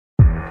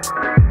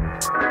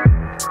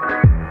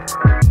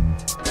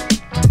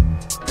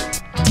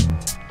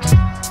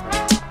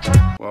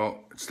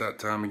that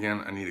time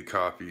again. I need a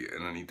coffee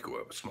and I need to go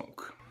have a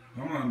smoke.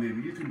 Come on,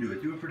 baby, you can do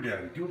it. Do it for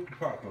daddy. Do it for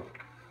papa.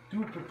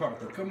 Do it for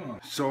papa. Come on.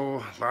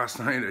 So last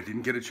night I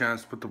didn't get a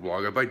chance to put the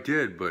vlog up. I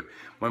did, but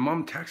my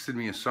mom texted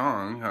me a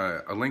song,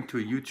 a link to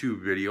a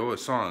YouTube video, a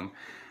song,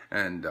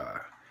 and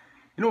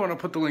you know what? I'll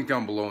put the link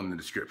down below in the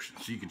description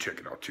so you can check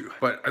it out too.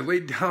 But I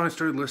laid down, I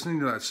started listening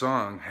to that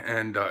song,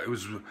 and I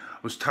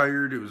was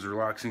tired. It was a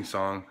relaxing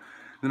song.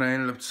 Then I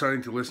ended up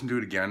deciding to listen to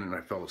it again, and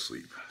I fell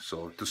asleep.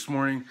 So this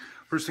morning,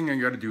 first thing I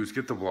got to do is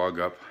get the vlog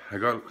up. I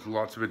got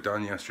lots of it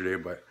done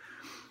yesterday, but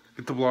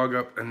get the vlog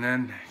up and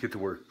then get to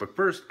work. But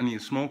first, I need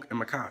to smoke and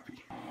my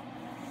coffee.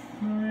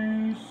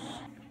 Nice.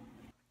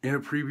 In a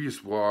previous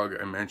vlog,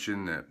 I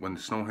mentioned that when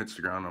the snow hits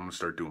the ground, I'm gonna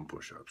start doing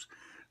push-ups.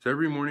 So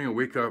every morning I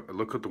wake up, I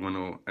look out the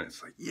window, and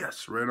it's like,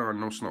 yes, right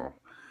on, no snow.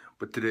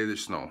 But today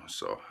there's snow,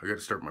 so I got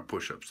to start my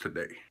push-ups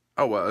today.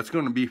 Oh well, it's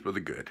gonna be for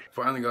the good.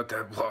 Finally got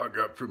that vlog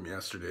up from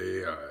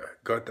yesterday.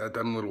 Got that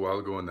done a little while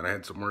ago, and then I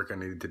had some work I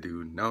needed to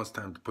do. Now it's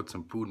time to put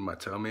some food in my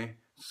tummy.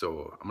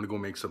 So I'm gonna go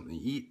make something to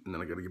eat, and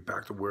then I gotta get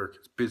back to work.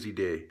 It's a busy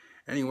day.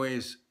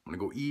 Anyways, I'm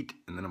gonna go eat,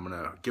 and then I'm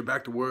gonna get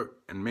back to work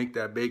and make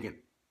that bacon.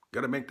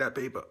 Gotta make that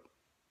paper.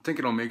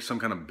 Thinking I'll make some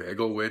kind of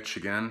bagel witch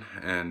again,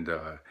 and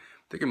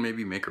thinking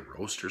maybe make a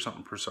roast or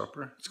something for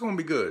supper. It's gonna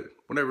be good.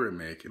 Whatever I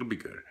make, it'll be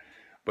good.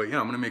 But yeah,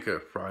 I'm gonna make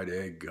a fried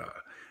egg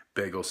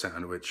bagel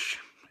sandwich.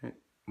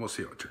 We'll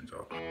see how it turns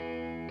out.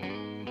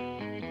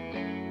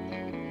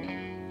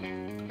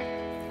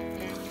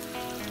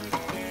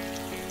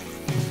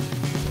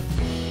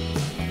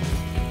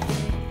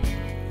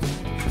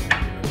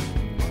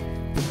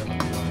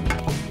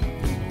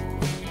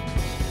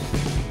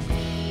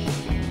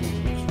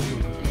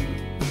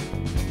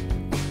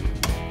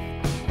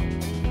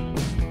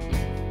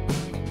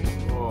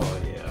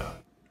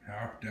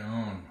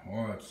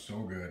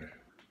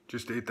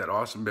 Just ate that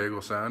awesome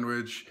bagel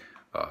sandwich,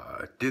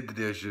 did the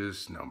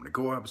dishes. Now I'm gonna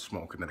go have a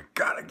smoke, and then I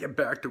gotta get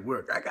back to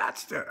work. I got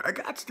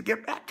to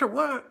get back to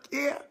work,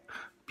 yeah.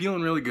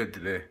 Feeling really good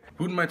today.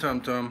 Food in my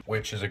tum-tum,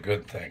 which is a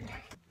good thing.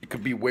 It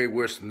could be way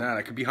worse than that.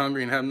 I could be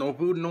hungry and have no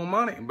food and no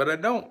money, but I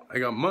don't. I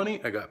got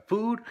money, I got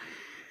food.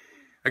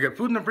 I got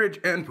food in the fridge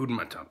and food in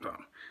my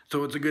tum-tum.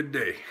 So it's a good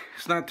day.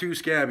 It's not too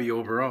scabby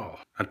overall.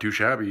 Not too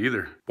shabby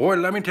either. Boy,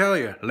 let me tell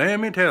you.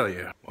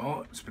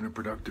 Well, it's been a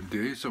productive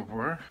day so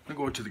far. I'm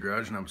gonna go to the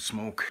garage and have a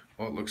smoke.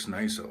 Well, it looks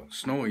nice out.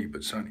 Snowy,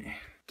 but sunny.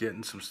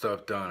 Getting some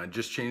stuff done. I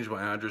just changed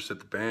my address at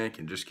the bank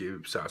and just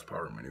gave SAS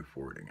Power my new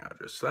forwarding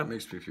address. So that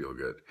makes me feel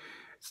good.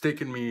 It's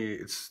taken me,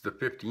 it's the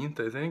 15th,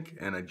 I think,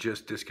 and I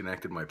just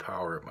disconnected my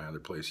power at my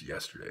other place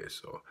yesterday,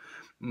 so.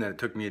 And then it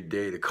took me a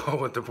day to call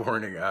with the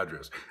forwarding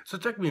address. So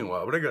it took me a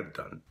while, but I got it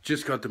done.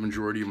 Just got the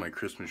majority of my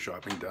Christmas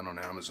shopping done on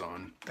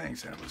Amazon.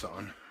 Thanks,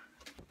 Amazon.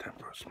 Time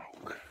for a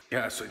smoke.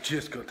 Yeah, so I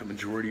just got the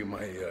majority of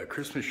my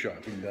Christmas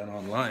shopping done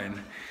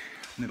online,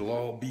 and it'll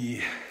all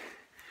be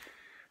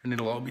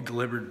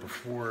delivered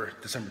before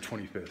December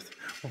 25th,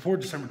 before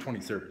December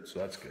 23rd, so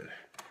that's good.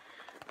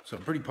 So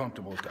I'm pretty pumped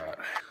about that.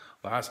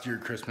 Last year,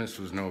 Christmas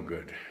was no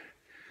good.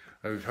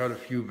 I've had a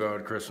few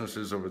bad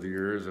Christmases over the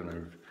years, and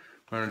I've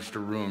managed to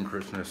ruin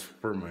Christmas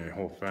for my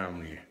whole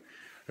family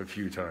a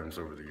few times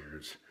over the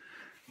years.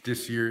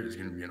 This year is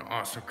gonna be an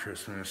awesome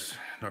Christmas.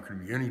 Not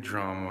gonna be any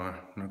drama.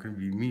 Not gonna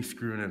be me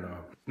screwing it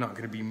up. Not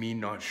gonna be me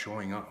not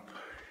showing up.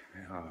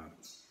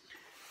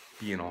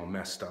 Being all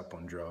messed up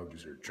on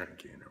drugs or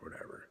drinking or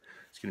whatever.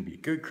 It's gonna be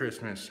a good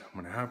Christmas.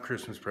 I'm gonna have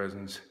Christmas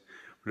presents.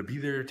 I'm gonna be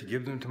there to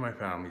give them to my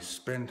family,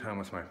 spend time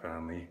with my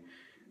family.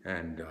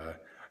 And I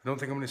don't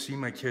think I'm gonna see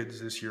my kids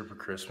this year for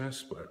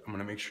Christmas, but I'm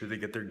gonna make sure they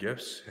get their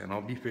gifts, and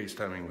I'll be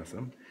FaceTiming with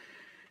them.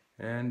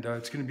 And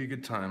it's gonna be a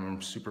good time.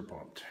 I'm super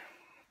pumped.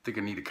 I think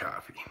I need a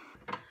coffee.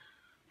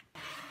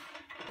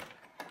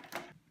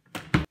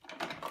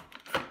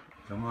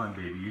 Come on,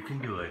 baby, you can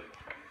do it.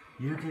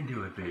 You can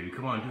do it, baby.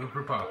 Come on, do it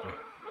for Papa.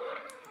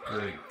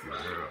 Good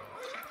girl.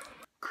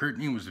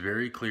 Courtney was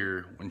very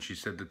clear when she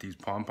said that these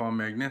pom-pom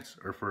magnets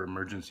are for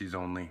emergencies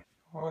only.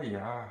 Oh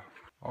yeah.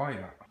 Oh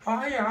yeah.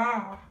 Oh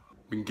yeah.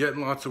 Been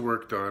getting lots of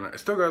work done. I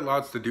still got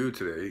lots to do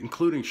today,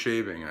 including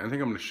shaving. I think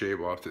I'm gonna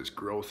shave off this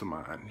growth of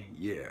mine.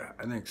 Yeah,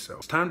 I think so.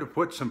 It's time to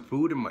put some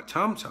food in my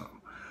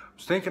tum-tum. I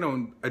was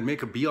thinking I'd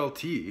make a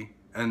BLT,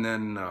 and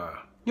then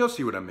you'll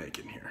see what I'm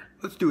making here.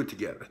 Let's do it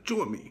together.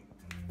 Join me.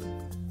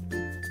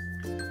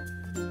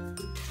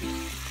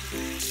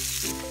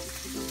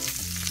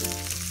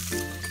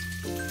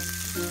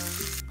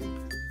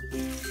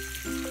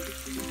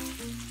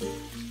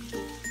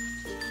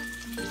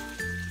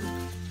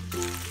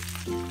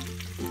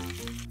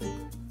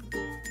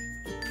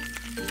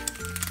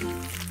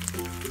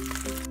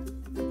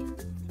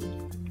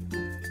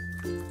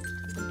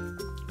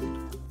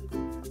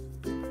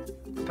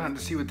 Time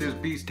to see what this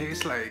beast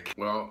tastes like.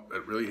 Well,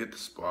 it really hit the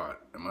spot,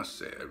 I must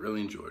say. I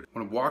really enjoyed it.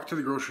 I'm gonna walk to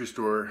the grocery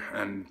store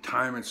and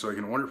time it so I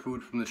can order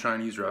food from the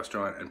Chinese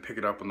restaurant and pick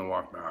it up on the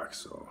walk back.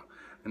 So,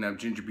 and have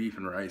ginger beef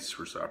and rice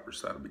for supper,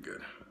 so that'll be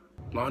good.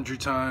 Laundry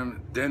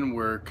time, then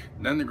work,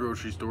 then the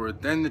grocery store,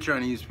 then the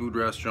Chinese food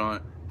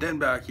restaurant, then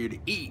back here to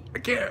eat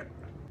again.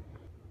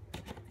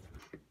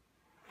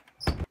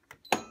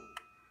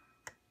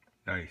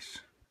 Nice.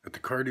 At the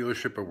car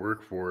dealership I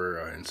work for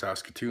in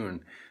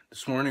Saskatoon,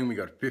 this morning we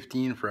got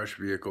 15 fresh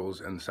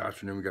vehicles, and this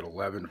afternoon we got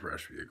 11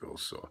 fresh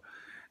vehicles. So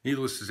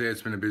needless to say,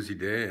 it's been a busy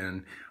day,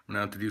 and I'm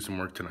gonna have to do some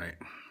work tonight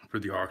for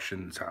the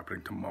auction that's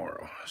happening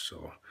tomorrow.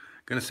 So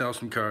gonna sell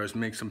some cars,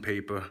 make some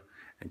paper,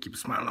 and keep a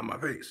smile on my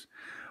face.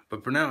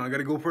 But for now, I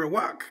gotta go for a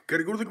walk.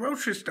 Gotta go to the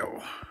grocery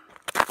store.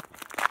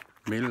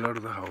 Made it out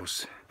of the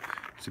house.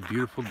 It's a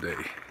beautiful day.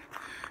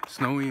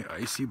 Snowy,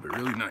 icy, but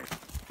really nice.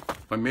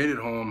 I made it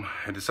home.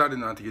 I decided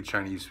not to get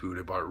Chinese food.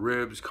 I bought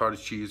ribs,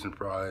 cottage cheese, and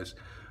fries.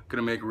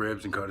 Gonna make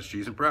ribs and cottage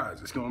cheese and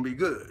fries. It's gonna be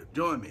good.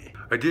 Join me.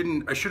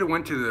 I should have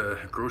went to the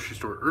grocery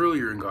store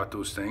earlier and got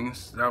those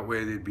things. That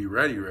way they'd be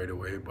ready right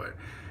away, but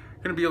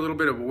gonna be a little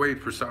bit of a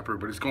wait for supper,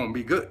 but it's gonna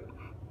be good.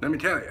 Let me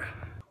tell you.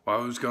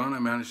 While I was gone, I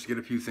managed to get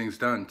a few things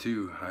done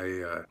too.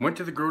 I went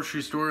to the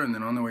grocery store, and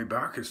then on the way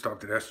back, I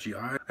stopped at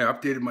SGI. I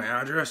updated my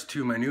address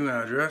to my new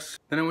address.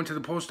 Then I went to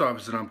the post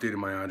office and updated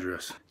my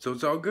address. So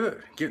it's all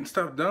good. Getting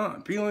stuff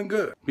done. Feeling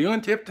good.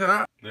 Feeling tip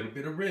top. Little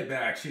bit of rib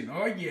action.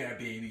 Oh yeah,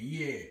 baby,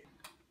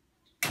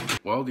 yeah.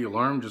 Well, the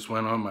alarm just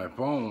went on my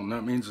phone.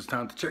 That means it's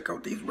time to check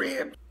out these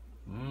ribs.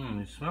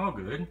 They smell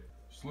good.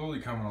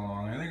 Slowly coming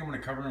along. I think I'm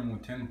gonna cover them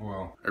with tin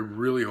foil. I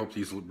really hope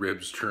these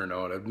ribs turn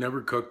out. I've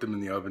never cooked them in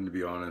the oven, to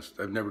be honest.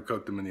 I've never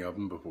cooked them in the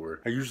oven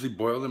before. I usually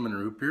boil them in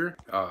root beer,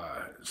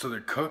 so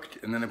they're cooked,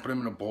 and then I put them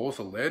in a bowl with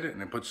a lid,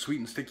 and I put sweet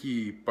and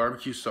sticky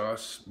barbecue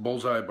sauce,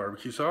 bullseye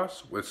barbecue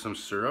sauce with some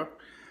syrup,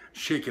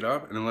 shake it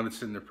up, and then let it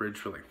sit in the fridge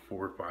for like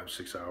 4, 5,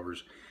 6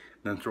 hours.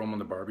 Then throw them on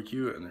the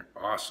barbecue, and they're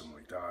awesome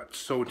like that. It's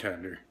so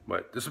tender.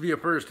 But this will be a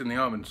first in the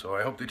oven, so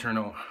I hope they turn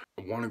out.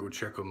 I want to go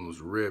check on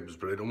those ribs,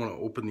 but I don't want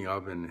to open the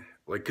oven,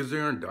 like, because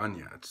they aren't done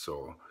yet.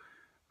 So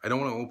I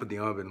don't want to open the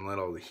oven and let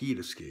all the heat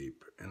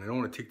escape, and I don't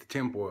want to take the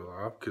tin foil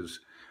off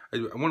because I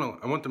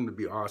want them to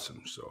be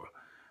awesome. So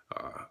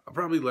I'll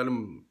probably let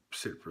them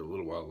sit for a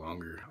little while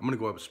longer. I'm gonna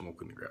go have a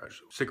smoke in the garage.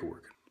 So sick of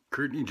working.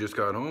 Courtney just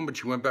got home, but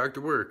she went back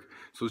to work.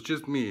 So it's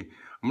just me.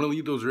 I'm gonna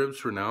leave those ribs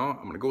for now.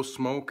 I'm gonna go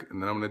smoke,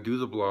 and then I'm gonna do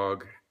the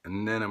vlog,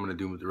 and then I'm gonna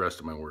do the rest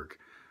of my work.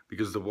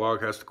 Because the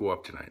vlog has to go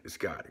up tonight. It's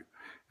got to.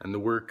 And the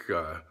work,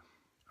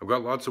 I've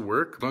got lots of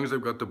work. As long as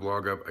I've got the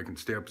vlog up, I can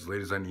stay up as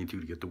late as I need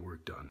to get the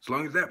work done. As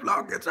long as that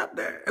vlog gets up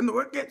there and the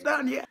work gets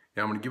done, yeah.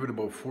 Yeah, I'm gonna give it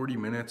about 40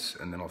 minutes,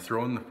 and then I'll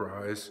throw in the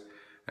fries.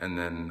 And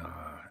then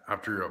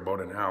after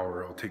about an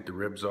hour, I'll take the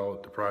ribs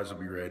out, the fries will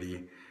be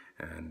ready,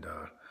 and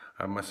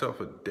have myself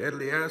a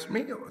deadly ass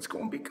meal. It's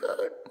gonna be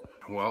good.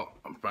 Well,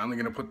 I'm finally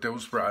gonna put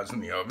those fries in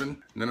the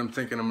oven. And then I'm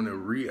thinking I'm gonna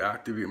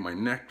reactivate my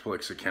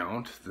Netflix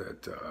account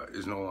that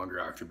is no longer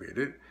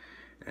activated,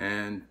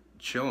 and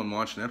chill and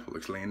watch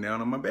Netflix laying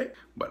down on my bed.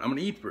 But I'm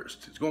gonna eat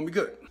first. It's gonna be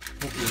good.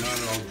 Hope they're not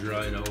all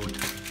dried out.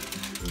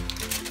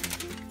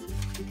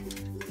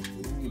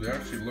 Ooh, they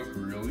actually look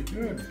really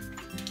good.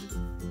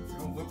 They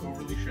don't look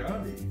overly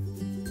shabby.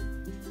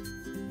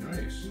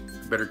 Nice.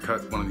 Better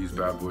cut one of these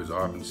bad boys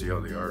off and see how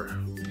they are.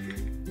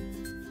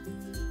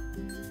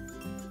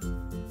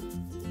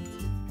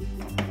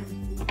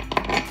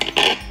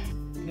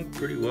 Look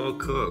pretty well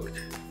cooked.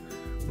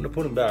 I'm gonna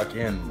put them back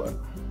in, but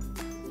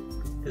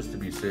just to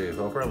be safe,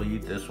 I'll probably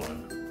eat this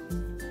one.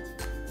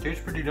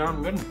 Tastes pretty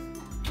darn good.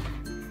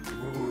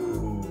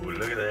 Ooh,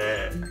 look at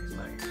that. That's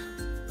nice.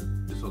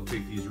 Guess I'll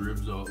take these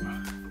ribs out.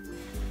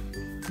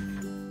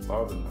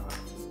 Lovin that.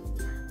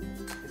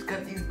 Let's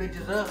cut these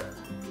bitches up.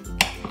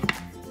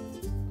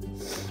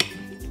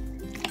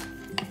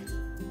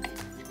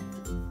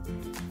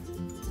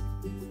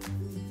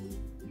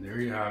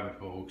 There you have it,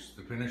 folks.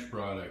 The finished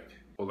product.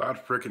 Well,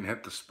 that frickin'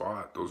 hit the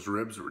spot. Those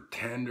ribs were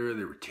tender,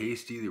 they were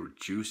tasty, they were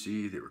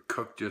juicy, they were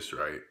cooked just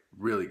right.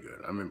 Really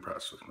good. I'm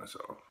impressed with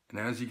myself. And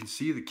as you can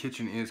see, the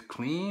kitchen is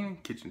clean.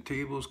 Kitchen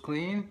table's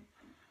clean.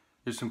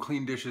 There's some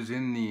clean dishes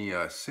in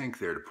the sink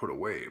there to put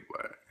away,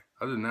 but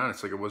other than that,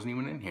 it's like I wasn't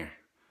even in here.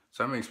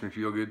 So that makes me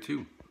feel good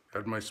too.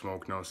 Had my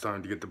smoke, now it's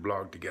time to get the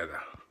vlog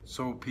together.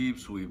 So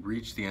peeps, we've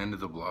reached the end of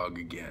the vlog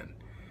again.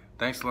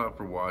 Thanks a lot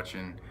for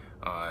watching.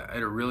 I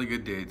had a really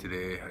good day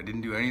today. I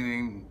didn't do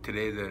anything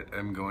today that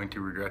I'm going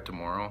to regret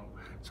tomorrow,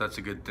 so that's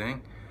a good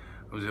thing.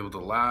 I was able to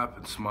laugh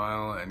and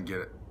smile and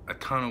get a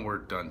ton of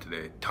work done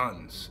today,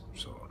 tons.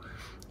 So,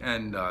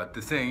 and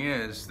the thing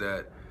is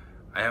that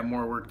I have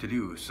more work to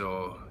do.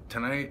 So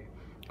tonight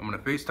I'm gonna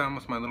FaceTime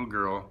with my little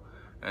girl,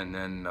 and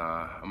then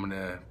I'm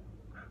gonna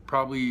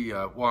probably,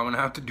 I'm gonna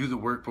have to do the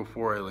work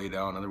before I lay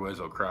down, otherwise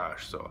I'll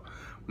crash. So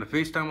I'm gonna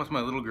FaceTime with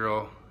my little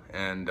girl,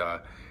 and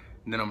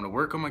then I'm gonna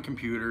work on my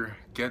computer,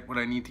 get what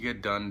I need to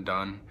get done,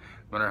 no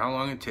matter how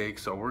long it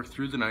takes. I'll work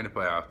through the night if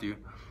I have to.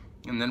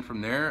 And then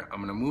from there,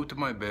 I'm gonna move to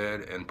my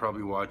bed and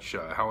probably watch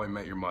How I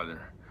Met Your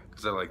Mother,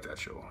 because I like that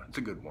show. It's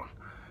a good one.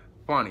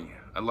 Funny.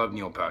 I love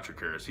Neil Patrick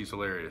Harris. He's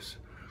hilarious.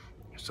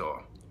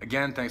 So,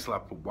 again, thanks a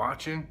lot for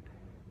watching.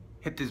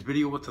 Hit this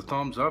video with a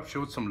thumbs up,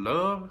 show it some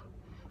love,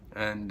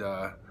 and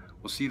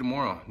we'll see you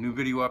tomorrow. New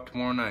video up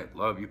tomorrow night.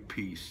 Love you.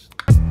 Peace.